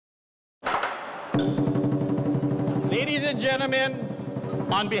Ladies and gentlemen,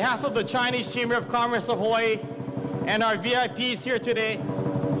 on behalf of the Chinese Chamber of Commerce of Hawaii and our VIPs here today,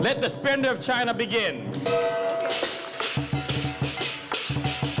 let the Splendor of China begin.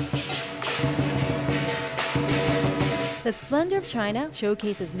 The Splendor of China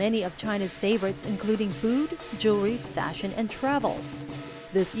showcases many of China's favorites, including food, jewelry, fashion, and travel.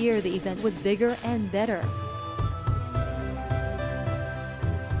 This year, the event was bigger and better.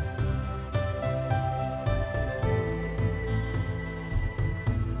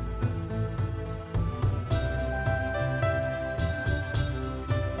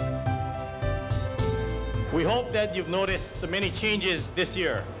 We hope that you've noticed the many changes this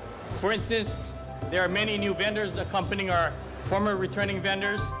year. For instance, there are many new vendors accompanying our former returning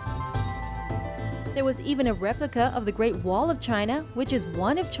vendors. There was even a replica of the Great Wall of China, which is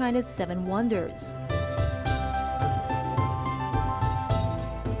one of China's 7 wonders.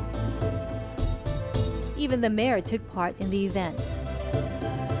 Even the mayor took part in the event.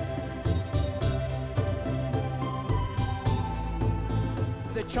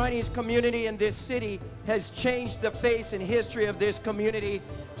 The Chinese community in this city has changed the face and history of this community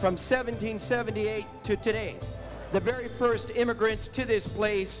from 1778 to today. The very first immigrants to this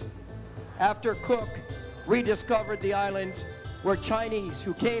place after Cook rediscovered the islands were Chinese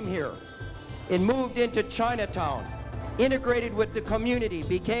who came here and moved into Chinatown, integrated with the community,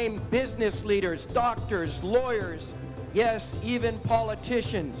 became business leaders, doctors, lawyers, yes, even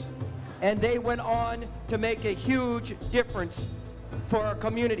politicians. And they went on to make a huge difference for our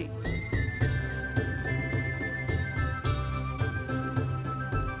community.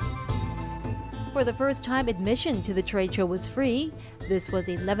 For the first time, admission to the trade show was free. This was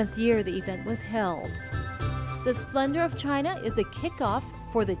the 11th year the event was held. The Splendor of China is a kickoff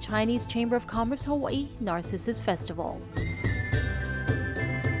for the Chinese Chamber of Commerce Hawaii Narcissus Festival.